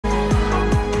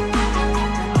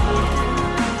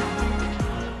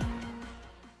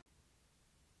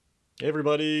Hey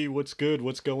everybody, what's good?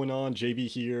 What's going on? JB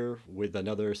here with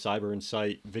another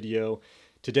CyberInsight video.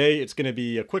 Today it's going to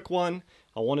be a quick one.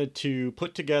 I wanted to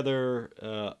put together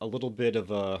a little bit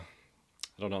of a,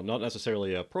 I don't know, not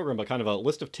necessarily a program, but kind of a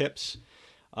list of tips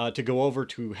to go over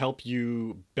to help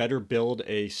you better build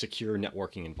a secure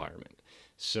networking environment.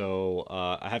 So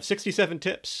I have 67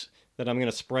 tips that I'm going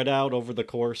to spread out over the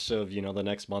course of, the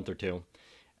next month or two.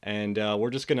 And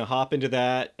we're just going to hop into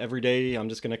that every day. I'm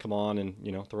just going to come on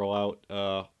and, throw out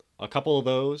a couple of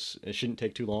those. It shouldn't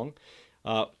take too long.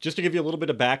 Just to give you a little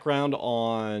bit of background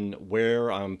on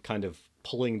where I'm kind of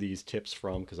pulling these tips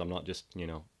from, because I'm not just,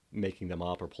 making them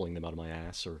up or pulling them out of my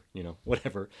ass or,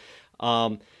 whatever.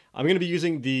 I'm going to be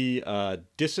using the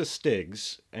DISA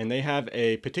STIGs, and they have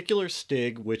a particular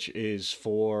STIG which is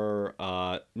for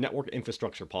Network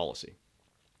Infrastructure Policy.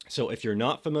 So if you're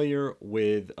not familiar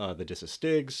with the DISA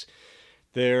STIGs,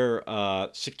 they're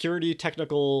security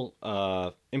technical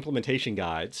implementation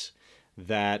guides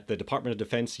that the Department of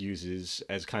Defense uses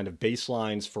as kind of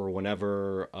baselines for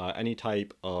whenever any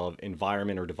type of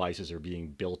environment or devices are being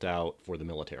built out for the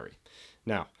military.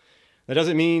 Now, that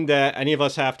doesn't mean that any of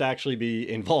us have to actually be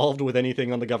involved with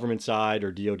anything on the government side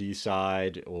or DoD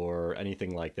side or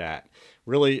anything like that.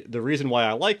 Really, the reason why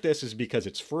I like this is because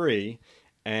it's free.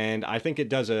 And I think it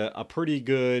does a pretty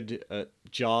good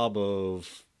job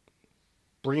of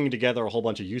bringing together a whole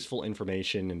bunch of useful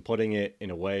information and putting it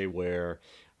in a way where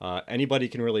anybody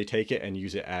can really take it and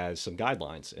use it as some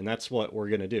guidelines. And that's what we're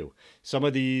going to do. Some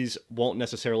of these won't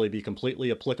necessarily be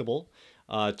completely applicable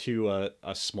to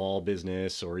a small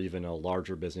business or even a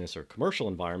larger business or commercial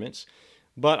environments.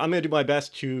 But I'm going to do my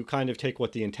best to kind of take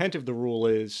what the intent of the rule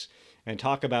is and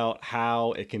talk about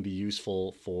how it can be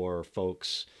useful for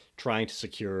folks trying to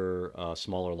secure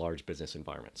small or large business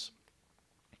environments.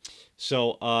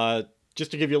 So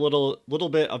just to give you a little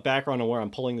bit of background on where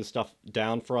I'm pulling this stuff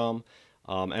down from,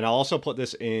 and I'll also put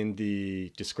this in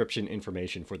the description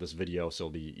information for this video, so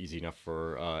it'll be easy enough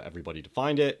for everybody to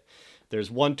find it. There's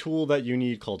one tool that you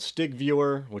need called STIG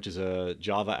Viewer, which is a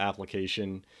Java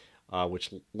application,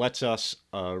 which lets us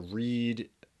read,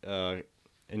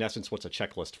 in essence, what's a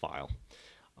checklist file.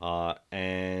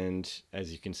 And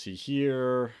as you can see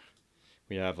here,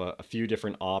 we have a few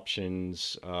different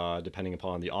options depending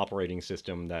upon the operating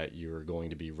system that you're going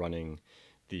to be running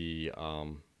the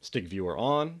STIG Viewer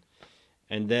on.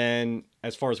 And then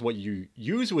as far as what you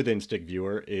use within STIG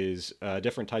Viewer is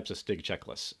different types of STIG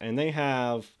checklists. And they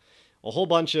have a whole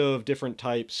bunch of different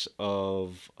types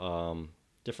of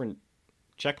different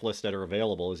checklists that are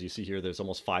available. As you see here, there's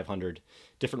almost 500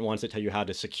 different ones that tell you how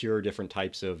to secure different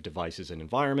types of devices and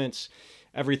environments.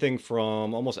 Everything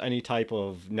from almost any type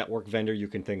of network vendor you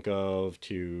can think of,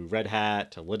 to Red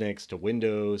Hat, to Linux, to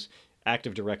Windows,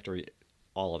 Active Directory,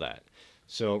 all of that.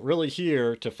 So really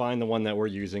here, to find the one that we're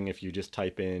using, if you just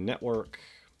type in network,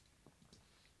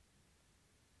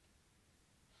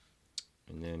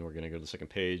 and then we're going to go to the second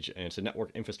page, and it's a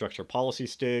Network Infrastructure Policy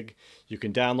STIG. You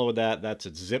can download that. That's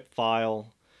a zip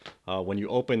file. When you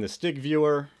open the STIG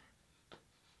Viewer,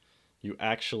 you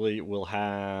actually will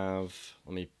have,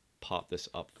 let me pop this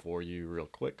up for you real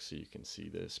quick so you can see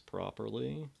this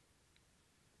properly.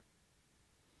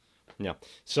 Yeah,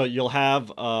 so you'll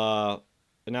have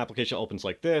an application opens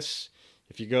like this.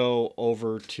 If you go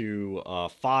over to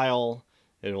File,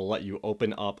 it'll let you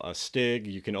open up a STIG.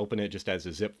 You can open it just as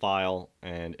a zip file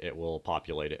and it will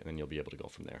populate it, and then you'll be able to go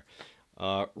from there.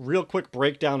 Real quick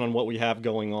breakdown on what we have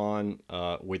going on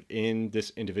within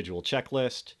this individual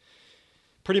checklist.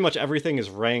 Pretty much everything is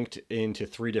ranked into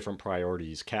 3 different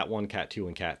priorities: Cat 1, Cat 2,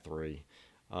 and Cat 3.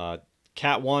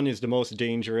 Cat 1 is the most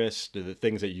dangerous, the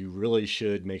things that you really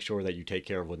should make sure that you take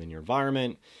care of within your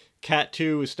environment. Cat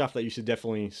 2 is stuff that you should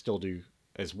definitely still do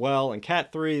as well. And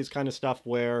Cat 3 is kind of stuff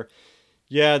where,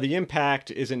 yeah, the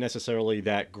impact isn't necessarily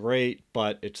that great,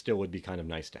 but it still would be kind of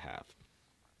nice to have.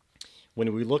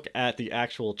 When we look at the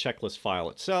actual checklist file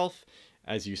itself,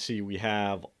 as you see, we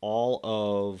have all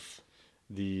of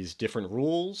these different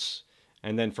rules,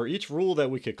 and then for each rule that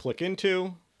we could click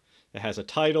into, it has a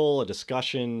title, a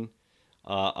discussion,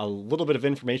 a little bit of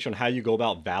information on how you go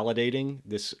about validating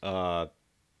this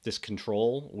this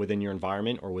control within your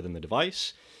environment or within the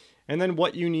device, and then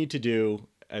what you need to do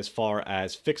as far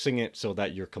as fixing it so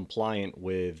that you're compliant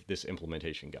with this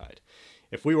implementation guide.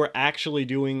 If we were actually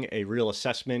doing a real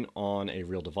assessment on a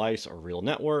real device or real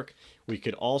network, we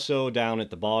could also down at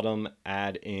the bottom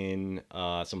add in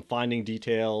some finding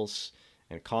details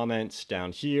and comments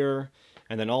down here.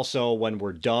 And then also when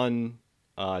we're done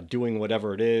doing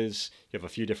whatever it is, you have a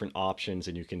few different options,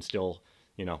 and you can still,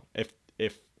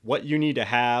 if what you need to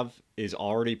have is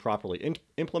already properly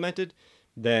implemented,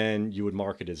 then you would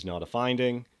mark it as not a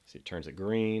finding. See, it turns it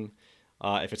green.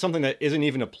 If it's something that isn't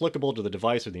even applicable to the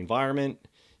device or the environment,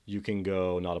 you can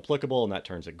go not applicable, and that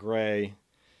turns it gray.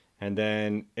 And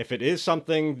then if it is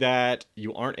something that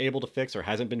you aren't able to fix or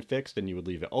hasn't been fixed, then you would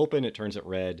leave it open. It turns it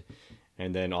red.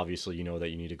 And then obviously you know that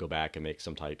you need to go back and make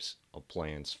some types of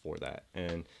plans for that.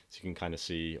 And so you can kind of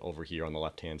see over here on the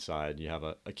left-hand side, you have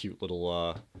a cute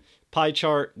little pie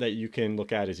chart that you can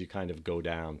look at as you kind of go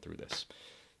down through this.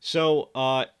 So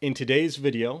in today's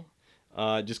video,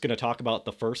 just going to talk about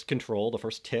the first control, the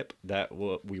first tip that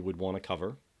we would want to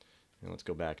cover. And let's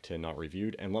go back to not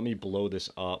reviewed. And let me blow this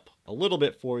up a little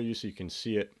bit for you so you can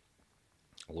see it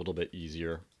a little bit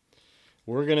easier.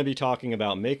 We're going to be talking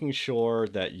about making sure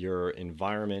that your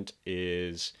environment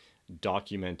is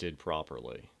documented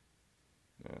properly.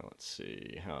 Now let's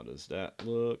see, how does that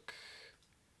look?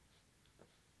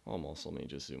 Almost, let me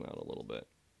just zoom out a little bit.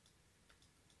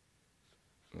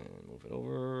 And move it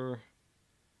over. I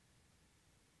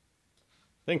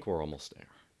think we're almost there.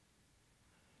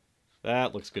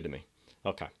 That looks good to me.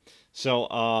 Okay,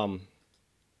 so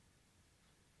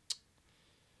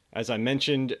as I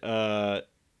mentioned,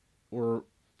 we're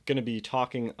going to be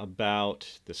talking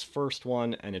about this first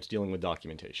one, and it's dealing with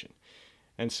documentation.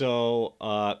 And so,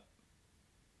 oh,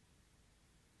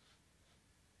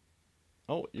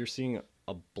 you're seeing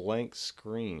a blank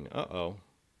screen. Uh-oh.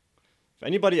 If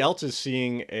anybody else is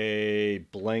seeing a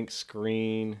blank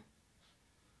screen,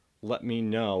 let me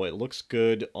know. It looks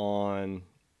good on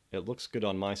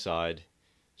my side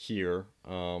here.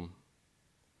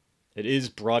 It is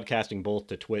broadcasting both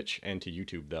to Twitch and to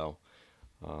YouTube though.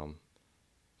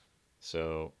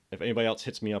 So if anybody else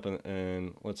hits me up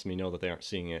and lets me know that they aren't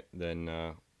seeing it, then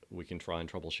we can try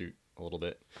and troubleshoot a little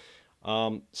bit.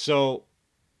 So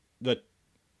the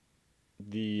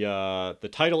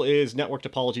title is Network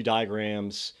Topology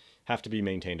Diagrams Have to be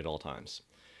Maintained at All Times.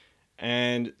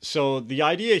 And so the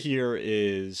idea here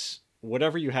is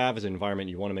whatever you have as an environment,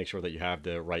 you want to make sure that you have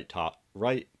the right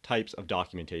types of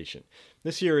documentation.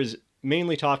 This here is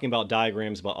mainly talking about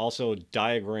diagrams, but also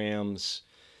diagrams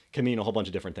can mean a whole bunch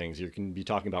of different things. You can be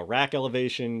talking about rack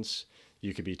elevations.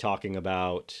 You could be talking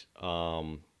about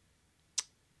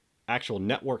actual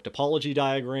network topology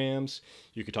diagrams.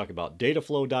 You could talk about data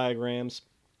flow diagrams.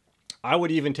 I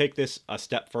would even take this a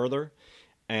step further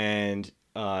and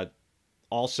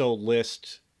also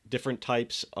list different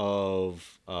types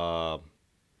of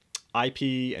IP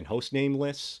and host name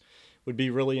lists would be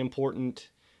really important.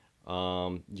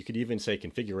 You could even say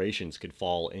configurations could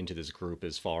fall into this group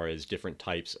as far as different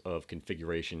types of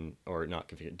configuration, or not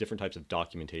configuration, different types of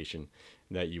documentation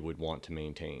that you would want to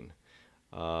maintain.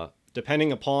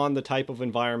 Depending upon the type of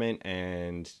environment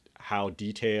and how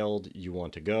detailed you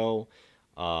want to go,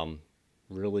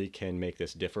 really can make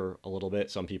this differ a little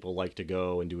bit. Some people like to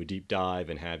go and do a deep dive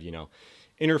and have, you know,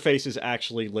 interfaces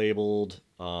actually labeled,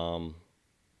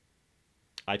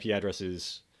 IP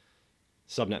addresses,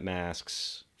 subnet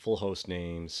masks, full host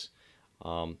names.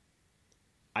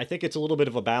 I think it's a little bit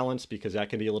of a balance because that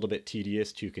can be a little bit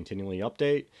tedious to continually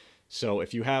update. So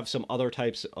if you have some other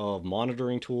types of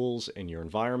monitoring tools in your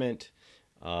environment,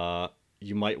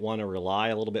 you might want to rely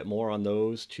a little bit more on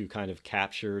those to kind of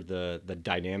capture the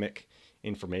dynamic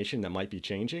information that might be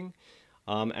changing.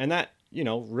 And that, you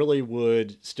know, really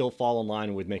would still fall in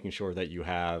line with making sure that you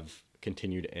have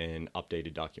continued and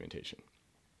updated documentation.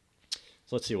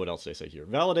 So let's see what else they say here.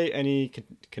 Validate any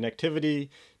connectivity,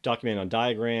 document on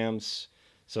diagrams.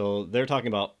 So they're talking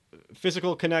about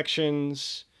physical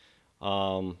connections,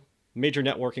 major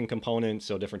networking components,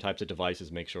 so different types of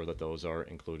devices, make sure that those are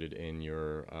included in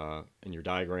your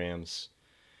diagrams.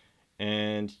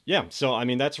 And yeah, so I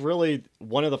mean, that's really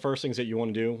one of the first things that you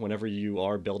want to do whenever you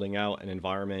are building out an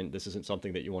environment. This isn't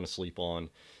something that you want to sleep on.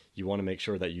 You want to make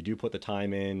sure that you do put the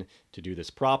time in to do this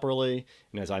properly.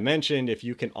 And as I mentioned, if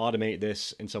you can automate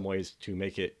this in some ways to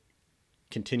make it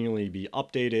continually be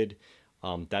updated,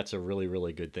 that's a really,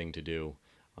 really good thing to do.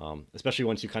 Especially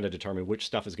once you kind of determine which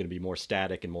stuff is going to be more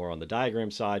static and more on the diagram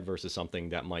side versus something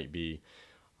that might be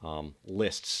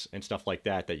lists and stuff like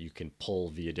that that you can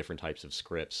pull via different types of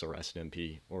scripts or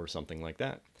SNMP or something like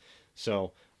that.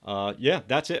 So yeah,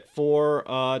 that's it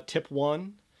for tip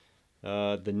one.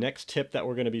 The next tip that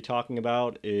we're going to be talking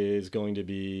about is going to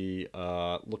be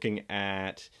looking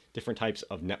at different types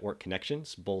of network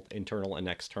connections, both internal and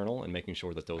external, and making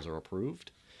sure that those are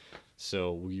approved.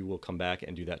 So we will come back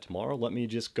and do that tomorrow. Let me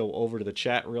just go over to the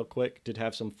chat real quick. Did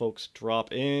have some folks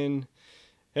drop in.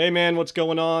 Hey man, what's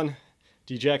going on?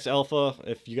 DJX Alpha,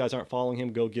 if you guys aren't following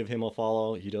him, go give him a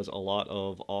follow. He does a lot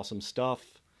of awesome stuff.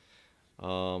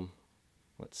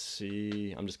 Let's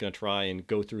see. I'm just going to try and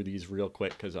go through these real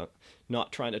quick because I'm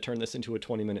not trying to turn this into a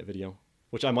 20-minute video.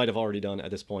 which I might have already done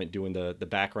at this point, doing the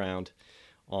background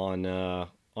on the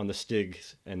STIG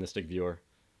and the STIG viewer.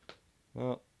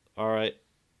 Well, all right.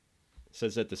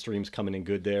 Says that the stream's coming in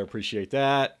good there. Appreciate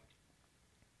that.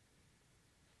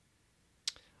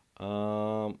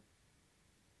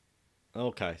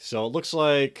 Okay, so it looks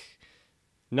like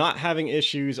not having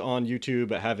issues on YouTube,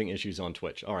 but having issues on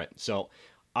Twitch. All right, so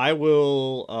I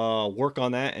will work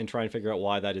on that and try and figure out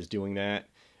why that is doing that.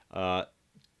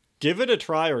 Give it a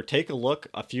try or take a look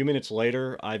a few minutes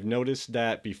later. I've noticed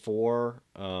that before,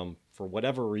 for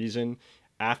whatever reason,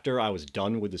 after I was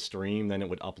done with the stream, then it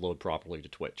would upload properly to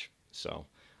Twitch. So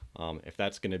if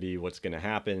that's going to be what's going to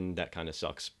happen, that kind of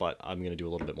sucks. But I'm going to do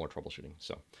a little bit more troubleshooting.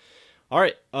 So, all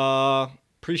right.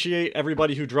 Appreciate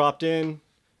everybody who dropped in.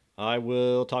 I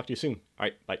will talk to you soon. All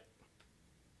right. Bye.